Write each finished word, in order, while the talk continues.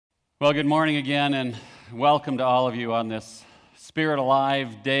Well, good morning again, and welcome to all of you on this Spirit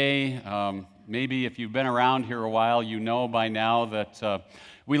Alive Day. Maybe if you've been around here a while, you know by now that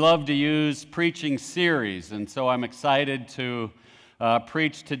we love to use preaching series, and so I'm excited to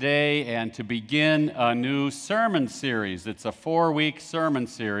preach today and to begin a new sermon series. It's a 4-week sermon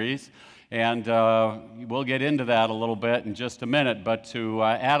series, and we'll get into that a little bit in just a minute, but to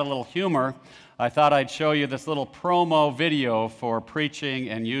add a little humor, I thought I'd show you this little promo video for preaching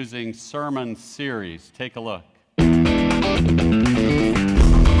and using sermon series. Take a look.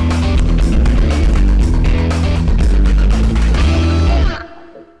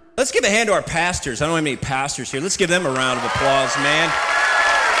 Let's give a hand to our pastors. I don't have any pastors here. Let's give them a round of applause, man.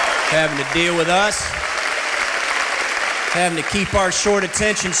 Having to deal with us. Having to keep our short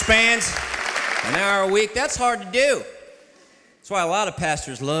attention spans. An hour a week, that's hard to do. That's why a lot of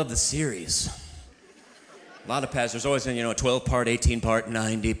pastors love the series. A lot of pastors always say, a 12-part, 18-part,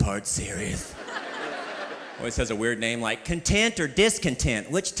 90-part series. Always has a weird name like content or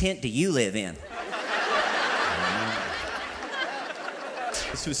discontent. Which tent do you live in?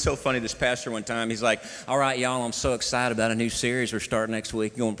 This was so funny. This pastor one time, he's like, all right, y'all, I'm so excited about a new series we're starting next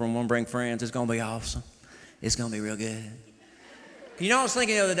week. Going from one bring friends. It's going to be awesome. It's going to be real good. You know what I was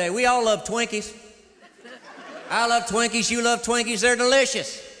thinking the other day? We all love Twinkies. I love Twinkies. You love Twinkies. They're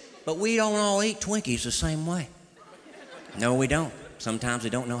delicious. But we don't all eat Twinkies the same way. No, we don't. Sometimes we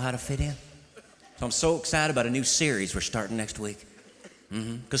don't know how to fit in. So I'm so excited about a new series we're starting next week.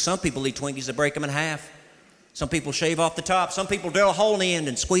 Because some people eat Twinkies that break them in half. Some people shave off the top. Some people drill a hole in the end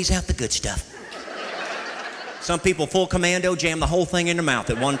and squeeze out the good stuff. Some people full commando jam the whole thing in their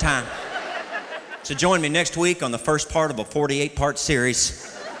mouth at one time. So join me next week on the first part of a 48-part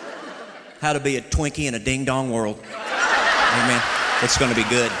series, How to Be a Twinkie in a Ding-Dong World. Amen. It's going to be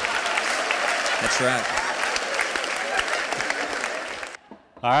good. That's right.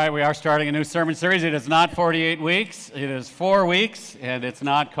 All right, we are starting a new sermon series. It is not 48 weeks. It is 4 weeks, and it's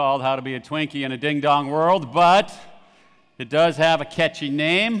not called How to Be a Twinkie in a Ding-Dong World, but it does have a catchy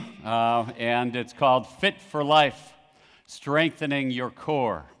name, and it's called Fit for Life, Strengthening Your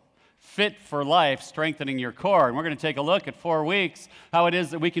Core. Fit for life, strengthening your core. And we're going to take a look at 4 weeks, how it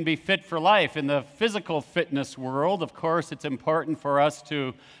is that we can be fit for life. In the physical fitness world, of course, it's important for us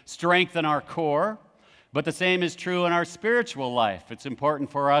to strengthen our core, but the same is true in our spiritual life. It's important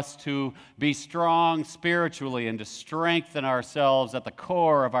for us to be strong spiritually and to strengthen ourselves at the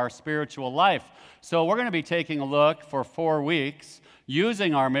core of our spiritual life. So we're going to be taking a look for 4 weeks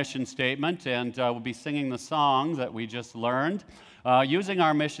using our mission statement, and we'll be singing the song that we just learned. Using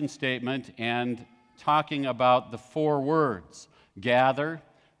our mission statement and talking about the 4 words, gather,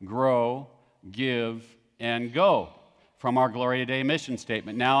 grow, give, and go, from our Gloria Day mission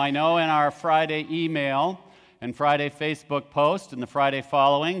statement. Now, I know in our Friday email and Friday Facebook post and the Friday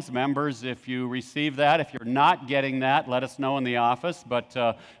followings, members, if you receive that, if you're not getting that, let us know in the office, but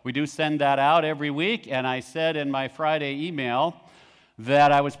we do send that out every week, and I said in my Friday email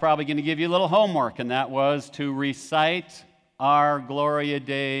that I was probably going to give you a little homework, and that was to recite our Gloria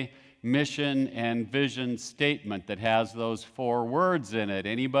Day mission and vision statement that has those 4 words in it.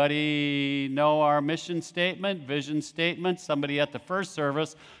 Anybody know our mission statement, vision statement? Somebody at the first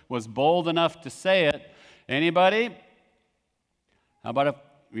service was bold enough to say it. Anybody? How about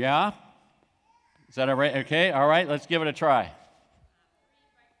yeah? Is that all right? Okay, all right, let's give it a try.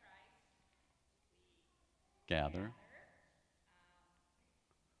 Gather.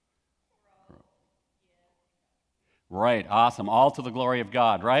 Right, awesome. All to the glory of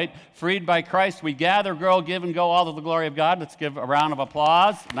God, right? Freed by Christ, we gather, grow, give, and go, all to the glory of God. Let's give a round of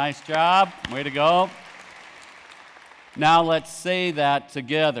applause. Nice job. Way to go. Now let's say that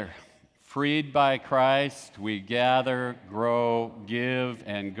together. Freed by Christ, we gather, grow, give,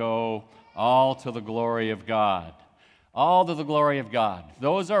 and go, all to the glory of God. All to the glory of God.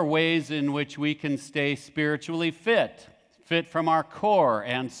 Those are ways in which we can stay spiritually fit from our core.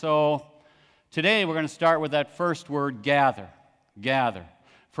 And so today, we're going to start with that first word, gather. Gather.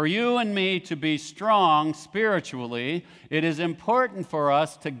 For you and me to be strong spiritually, it is important for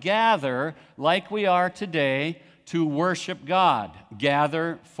us to gather like we are today to worship God.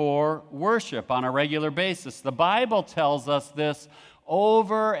 Gather for worship on a regular basis. The Bible tells us this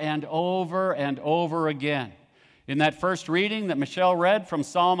over and over and over again. In that first reading that Michelle read from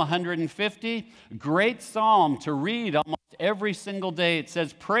Psalm 150, great psalm to read almost every single day. It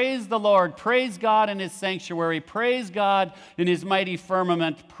says, praise the Lord, praise God in His sanctuary, praise God in His mighty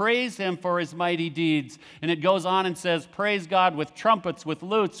firmament, praise Him for His mighty deeds. And it goes on and says, praise God with trumpets, with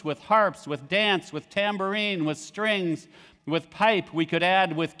lutes, with harps, with dance, with tambourine, with strings, with pipe. We could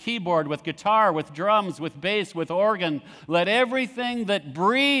add with keyboard, with guitar, with drums, with bass, with organ. Let everything that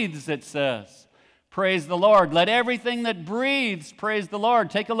breathes, it says, praise the Lord. Let everything that breathes praise the Lord.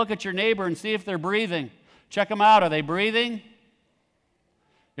 Take a look at your neighbor and see if they're breathing. Check them out. Are they breathing?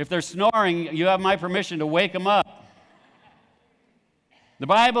 If they're snoring, you have my permission to wake them up. The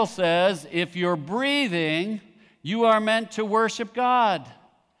Bible says if you're breathing, you are meant to worship God.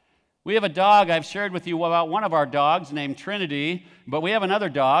 We have a dog. I've shared with you about one of our dogs named Trinity, but we have another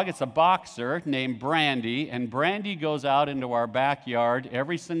dog. It's a boxer named Brandy, and Brandy goes out into our backyard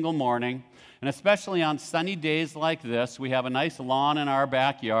every single morning, and especially on sunny days like this, we have a nice lawn in our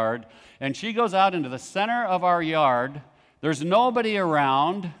backyard, and she goes out into the center of our yard. There's nobody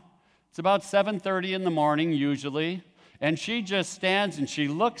around. It's about 7:30 in the morning usually, and she just stands and she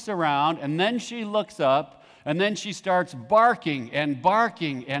looks around, and then she looks up, and then she starts barking and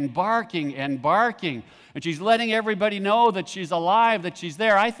barking and barking and barking. And she's letting everybody know that she's alive, that she's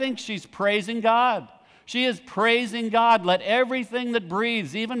there. I think she's praising God. She is praising God. Let everything that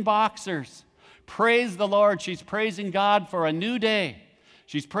breathes, even boxers, praise the Lord. She's praising God for a new day.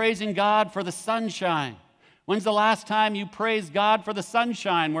 She's praising God for the sunshine. When's the last time you praised God for the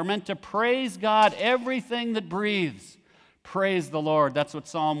sunshine? We're meant to praise God, everything that breathes. Praise the Lord. That's what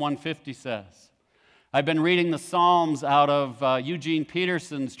Psalm 150 says. I've been reading the Psalms out of Eugene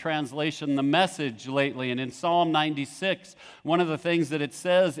Peterson's translation, The Message, lately. And in Psalm 96, one of the things that it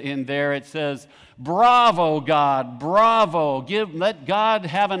says in there, it says, bravo, God, bravo. Let God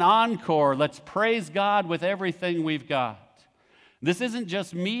have an encore. Let's praise God with everything we've got. This isn't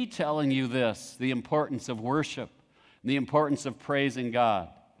just me telling you this, the importance of worship, the importance of praising God.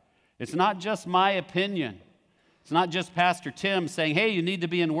 It's not just my opinion. It's not just Pastor Tim saying, hey, you need to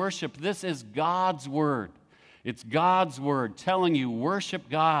be in worship. This is God's Word. It's God's Word telling you, worship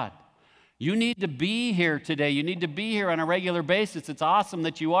God. You need to be here today. You need to be here on a regular basis. It's awesome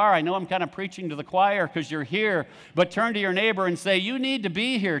that you are. I know I'm kind of preaching to the choir because you're here, but turn to your neighbor and say, you need to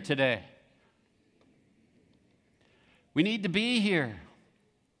be here today. We need to be here.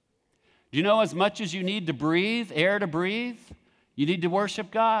 Do you know as much as you need to breathe, air to breathe, you need to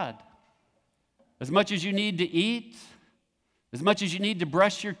worship God? As much as you need to eat, as much as you need to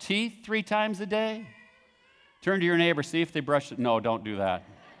brush your teeth 3 times a day. Turn to your neighbor, see if they brush it. No, don't do that.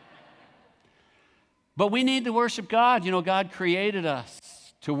 But we need to worship God. You know, God created us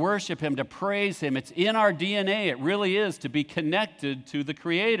to worship Him, to praise Him. It's in our DNA. It really is to be connected to the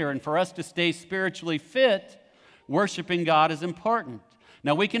Creator. And for us to stay spiritually fit, worshiping God is important.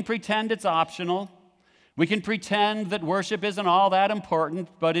 Now, we can pretend it's optional. We can pretend that worship isn't all that important,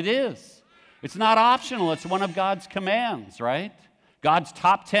 but it is. It's not optional. It's one of God's commands, right? God's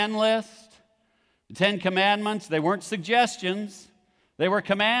top 10 list, the 10 commandments, they weren't suggestions. They were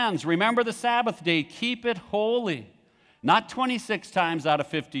commands. Remember the Sabbath day. Keep it holy. Not 26 times out of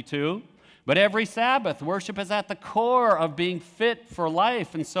 52, but every Sabbath. Worship is at the core of being fit for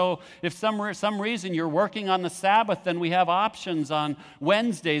life. And so if some reason you're working on the Sabbath, then we have options on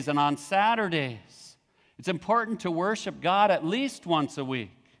Wednesdays and on Saturdays. It's important to worship God at least once a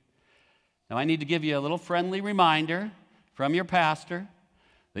week. Now, I need to give you a little friendly reminder from your pastor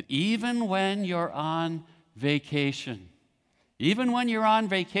that even when you're on vacation,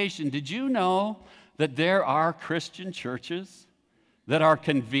 did you know that there are Christian churches that are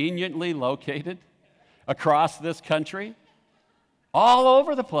conveniently located across this country? All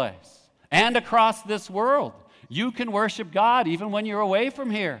over the place and across this world. You can worship God even when you're away from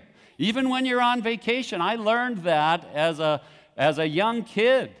here, even when you're on vacation. I learned that as a young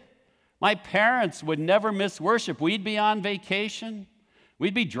kid. My parents would never miss worship. We'd be on vacation.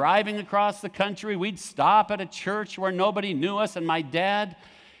 We'd be driving across the country. We'd stop at a church where nobody knew us. And my dad,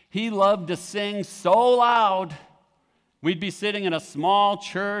 he loved to sing so loud. We'd be sitting in a small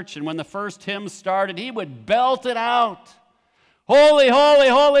church, and when the first hymn started, he would belt it out. Holy, holy,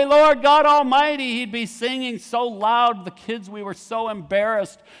 holy Lord God Almighty. He'd be singing so loud, the kids, we were so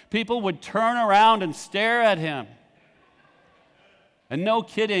embarrassed. People would turn around and stare at him. And no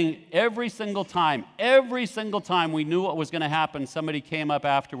kidding, every single time we knew what was going to happen, somebody came up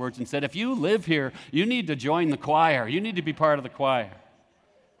afterwards and said, if you live here, you need to join the choir. You need to be part of the choir.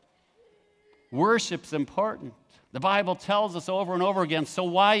 Worship's important. The Bible tells us over and over again. So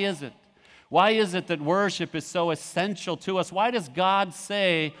why is it? Why is it that worship is so essential to us? Why does God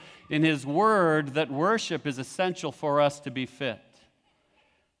say in His Word that worship is essential for us to be fit?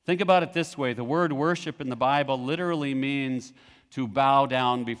 Think about it this way. The word worship in the Bible literally means to bow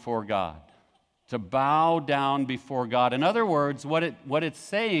down before God. To bow down before God. In other words, what it's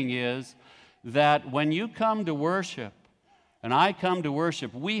saying is that when you come to worship, and I come to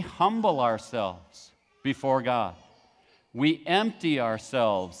worship, we humble ourselves before God. We empty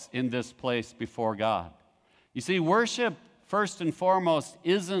ourselves in this place before God. You see, worship, first and foremost,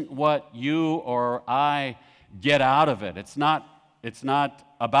 isn't what you or I get out of it. It's not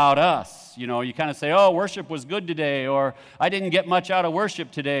about us. You know, you kind of say, oh, worship was good today, or I didn't get much out of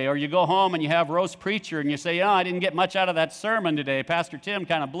worship today, or you go home and you have roast preacher and you say, oh, I didn't get much out of that sermon today. Pastor Tim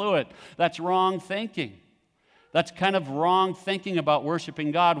kind of blew it. That's wrong thinking. That's kind of wrong thinking about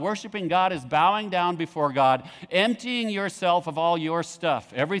worshiping God. Worshiping God is bowing down before God, emptying yourself of all your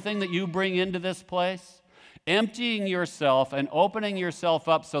stuff, everything that you bring into this place, emptying yourself and opening yourself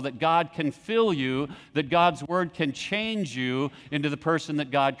up so that God can fill you, that God's Word can change you into the person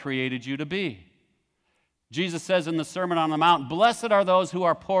that God created you to be. Jesus says in the Sermon on the Mount, blessed are those who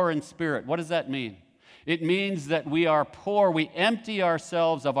are poor in spirit. What does that mean? It means that we are poor. We empty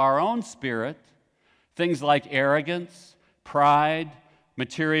ourselves of our own spirit, things like arrogance, pride,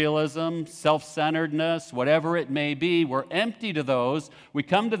 materialism, self-centeredness, whatever it may be. We're empty to those. We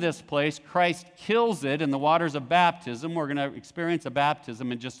come to this place. Christ kills it in the waters of baptism. We're going to experience a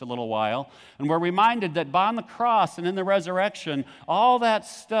baptism in just a little while. And we're reminded that on the cross and in the resurrection, all that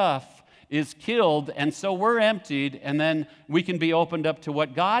stuff is killed, and so we're emptied, and then we can be opened up to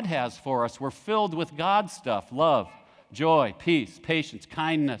what God has for us. We're filled with God's stuff: love, joy, peace, patience,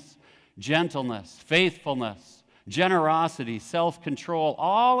 kindness, gentleness, faithfulness, generosity, self-control,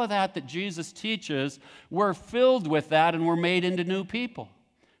 all of that Jesus teaches. We're filled with that, and we're made into new people.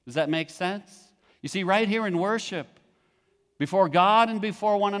 Does that make sense? You see, right here in worship, before God and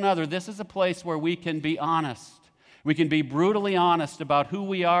before one another, this is a place where we can be honest. We can be brutally honest about who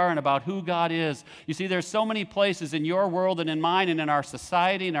we are and about who God is. You see, there's so many places in your world and in mine and in our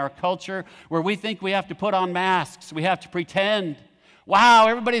society and our culture where we think we have to put on masks. We have to pretend. Wow,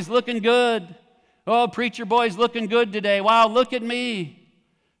 everybody's looking good. Oh, preacher boy's looking good today. Wow, look at me.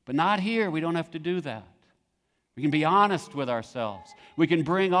 But not here. We don't have to do that. We can be honest with ourselves. We can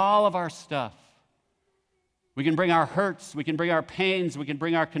bring all of our stuff. We can bring our hurts. We can bring our pains. We can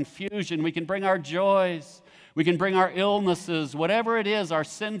bring our confusion. We can bring our joys. We can bring our illnesses, whatever it is, our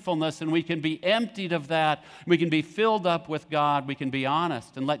sinfulness, and we can be emptied of that. We can be filled up with God. We can be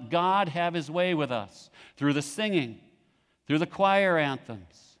honest and let God have His way with us through the singing, through the choir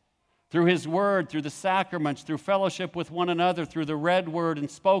anthems, through His Word, through the sacraments, through fellowship with one another, through the read word and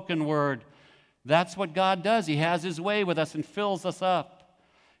spoken word. That's what God does. He has His way with us and fills us up.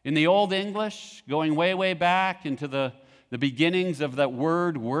 In the Old English, going way, way back into the beginnings of that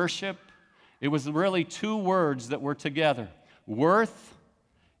word worship, it was really two words that were together: worth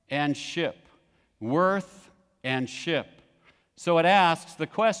and ship. Worth and ship. So it asks the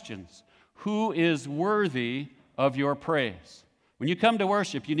questions: who is worthy of your praise? When you come to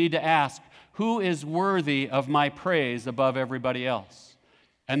worship, you need to ask, who is worthy of my praise above everybody else?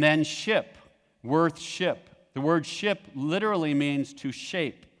 And then ship, worth ship. The word ship literally means to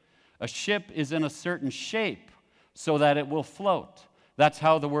shape. A ship is in a certain shape so that it will float. That's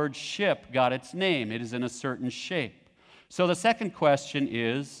how the word ship got its name. It is in a certain shape. So the second question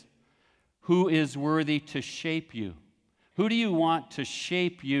is, who is worthy to shape you? Who do you want to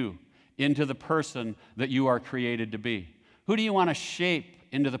shape you into the person that you are created to be? Who do you want to shape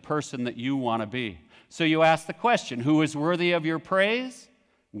into the person that you want to be? So you ask the question, who is worthy of your praise?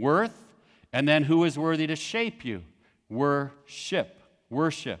 Worth. And then who is worthy to shape you? Worship.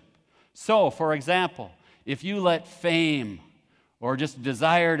 Worship. So, for example, if you let fame or just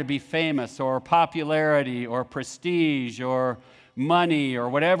desire to be famous or popularity or prestige or money or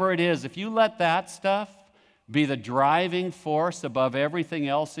whatever it is, if you let that stuff be the driving force above everything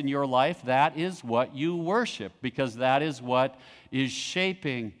else in your life, that is what you worship, because that is what is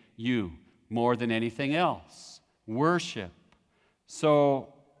shaping you more than anything else. Worship.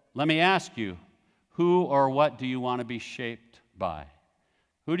 So let me ask you, who or what do you want to be shaped by?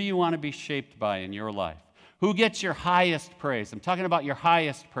 Who do you want to be shaped by in your life? Who gets your highest praise? I'm talking about your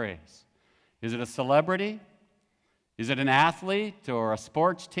highest praise. Is it a celebrity? Is it an athlete or a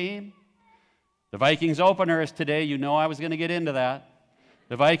sports team? The Vikings opener is today. You know I was going to get into that.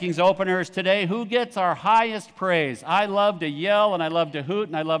 The Vikings opener is today. Who gets our highest praise? I love to yell, and I love to hoot,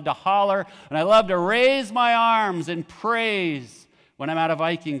 and I love to holler, and I love to raise my arms in praise when I'm at a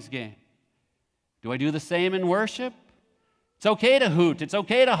Vikings game. Do I do the same in worship? It's okay to hoot. It's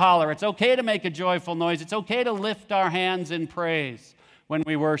okay to holler. It's okay to make a joyful noise. It's okay to lift our hands in praise when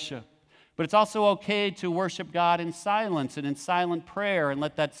we worship. But it's also okay to worship God in silence and in silent prayer and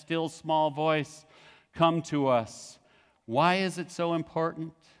let that still small voice come to us. Why is it so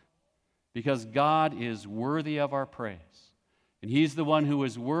important? Because God is worthy of our praise. And He's the one who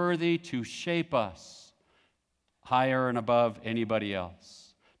is worthy to shape us higher and above anybody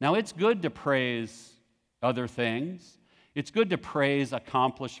else. Now, it's good to praise other things. It's good to praise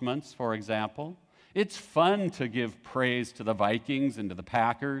accomplishments, for example. It's fun to give praise to the Vikings and to the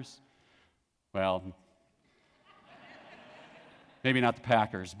Packers. Well, maybe not the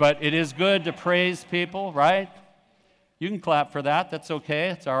Packers, but it is good to praise people, right? You can clap for that. That's okay.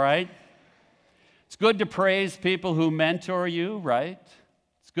 It's all right. It's good to praise people who mentor you, right?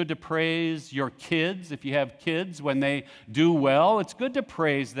 It's good to praise your kids, if you have kids, when they do well. It's good to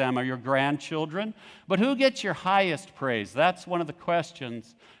praise them or your grandchildren. But who gets your highest praise? That's one of the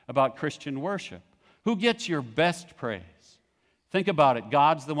questions about Christian worship. Who gets your best praise? Think about it.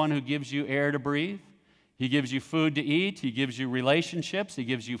 God's the one who gives you air to breathe. He gives you food to eat. He gives you relationships. He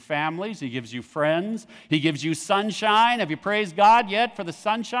gives you families. He gives you friends. He gives you sunshine. Have you praised God yet for the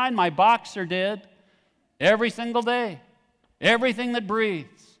sunshine? My boxer did. Every single day. Everything that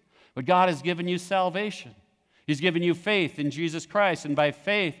breathes. But God has given you salvation. He's given you faith in Jesus Christ. And by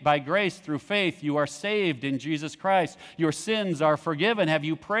faith, by grace, through faith, you are saved in Jesus Christ. Your sins are forgiven. Have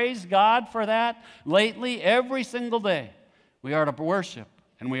you praised God for that lately? Every single day, we are to worship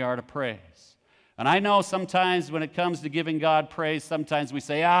and we are to praise. And I know sometimes when it comes to giving God praise, sometimes we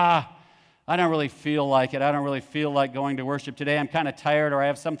say, I don't really feel like it. I don't really feel like going to worship today. I'm kind of tired or I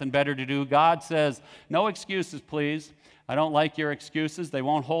have something better to do. God says, no excuses, please. I don't like your excuses. They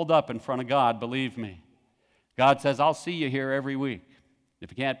won't hold up in front of God, believe me. God says, I'll see you here every week.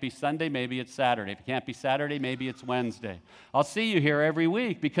 If it can't be Sunday, maybe it's Saturday. If it can't be Saturday, maybe it's Wednesday. I'll see you here every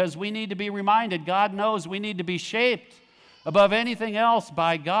week because we need to be reminded. God knows we need to be shaped above anything else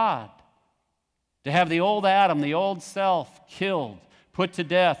by God. To have the old Adam, the old self, killed, put to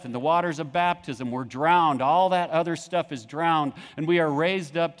death in the waters of baptism. We're drowned. All that other stuff is drowned, and we are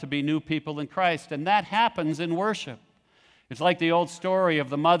raised up to be new people in Christ. And that happens in worship. It's like the old story of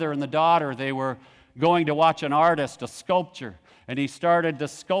the mother and the daughter. They were going to watch an artist, a sculptor, and the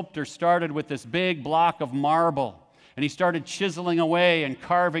sculptor started with this big block of marble, and he started chiseling away and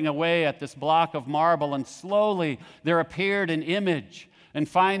carving away at this block of marble, and slowly there appeared an image. And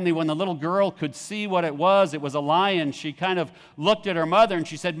finally, when the little girl could see what it was a lion. She kind of looked at her mother and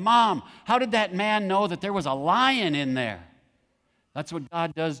she said, Mom, how did that man know that there was a lion in there? That's what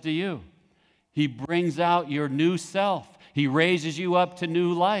God does to you. He brings out your new self. He raises you up to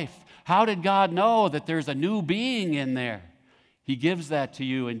new life. How did God know that there's a new being in there? He gives that to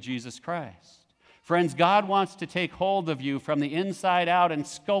you in Jesus Christ. Friends, God wants to take hold of you from the inside out and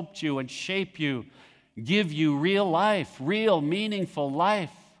sculpt you and shape you, give you real life, real meaningful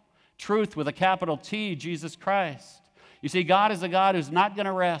life, truth with a capital T, Jesus Christ. You see, God is a God who's not going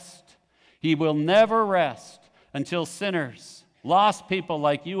to rest. He will never rest until sinners, lost people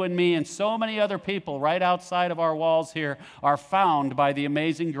like you and me and so many other people right outside of our walls here are found by the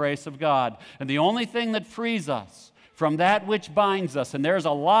amazing grace of God. And the only thing that frees us from that which binds us, and there's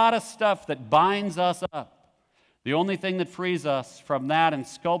a lot of stuff that binds us up, the only thing that frees us from that and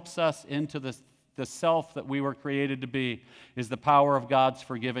sculpts us into the self that we were created to be is the power of God's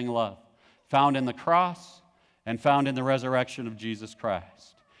forgiving love, found in the cross and found in the resurrection of Jesus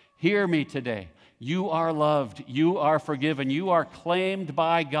Christ. Hear me today. You are loved. You are forgiven. You are claimed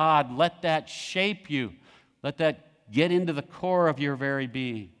by God. Let that shape you. Let that get into the core of your very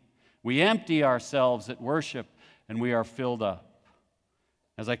being. We empty ourselves at worship, and we are filled up.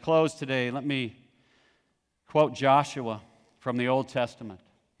 As I close today, let me quote Joshua from the Old Testament,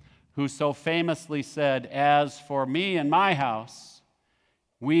 who so famously said, "As for me and my house,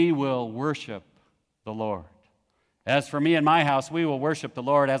 we will worship the Lord." As for me and my house, we will worship the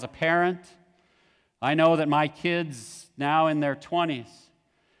Lord. As a parent, I know that my kids now in their 20s,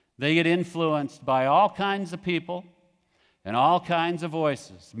 they get influenced by all kinds of people and all kinds of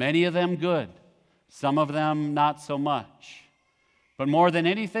voices, many of them good, some of them not so much. But more than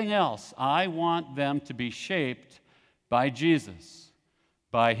anything else, I want them to be shaped by Jesus,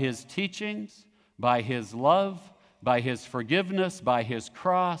 by His teachings, by His love, by His forgiveness, by His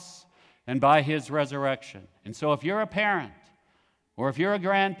cross, and by His resurrection. And so if you're a parent, or if you're a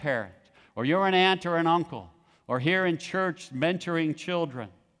grandparent, or you're an aunt or an uncle, or here in church mentoring children,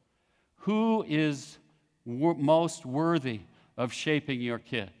 who is most worthy of shaping your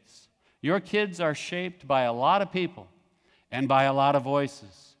kids? Your kids are shaped by a lot of people and by a lot of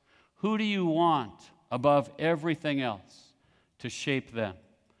voices. Who do you want above everything else to shape them?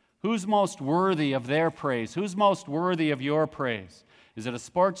 Who's most worthy of their praise? Who's most worthy of your praise? Is it a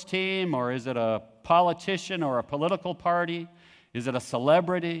sports team, or is it a politician or a political party? Is it a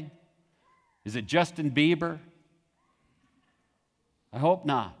celebrity? Is it Justin Bieber? I hope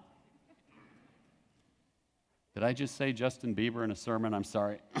not. Did I just say Justin Bieber in a sermon? I'm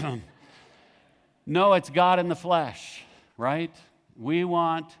sorry. No, it's God in the flesh, right? We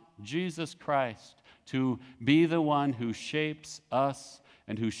want Jesus Christ to be the one who shapes us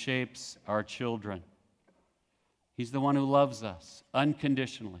and who shapes our children. He's the one who loves us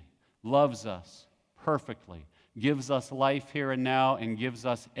unconditionally, loves us perfectly, gives us life here and now, and gives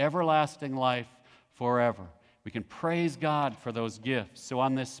us everlasting life forever. We can praise God for those gifts. So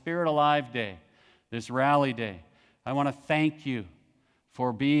on this Spirit Alive Day, this rally day, I want to thank you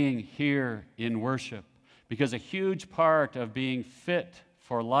for being here in worship, because a huge part of being fit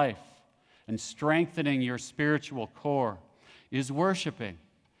for life and strengthening your spiritual core is worshiping,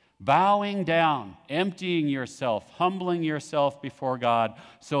 bowing down, emptying yourself, humbling yourself before God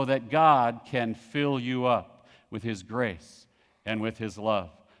so that God can fill you up with His grace and with His love.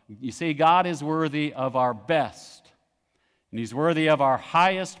 You see, God is worthy of our best, and He's worthy of our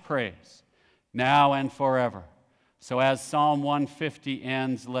highest praise, now and forever. So as Psalm 150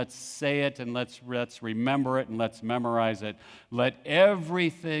 ends, let's say it and let's remember it and let's memorize it. Let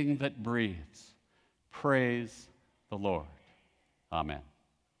everything that breathes praise the Lord. Amen.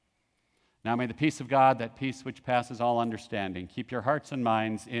 Now may the peace of God, that peace which passes all understanding, keep your hearts and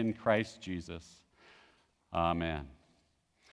minds in Christ Jesus. Amen.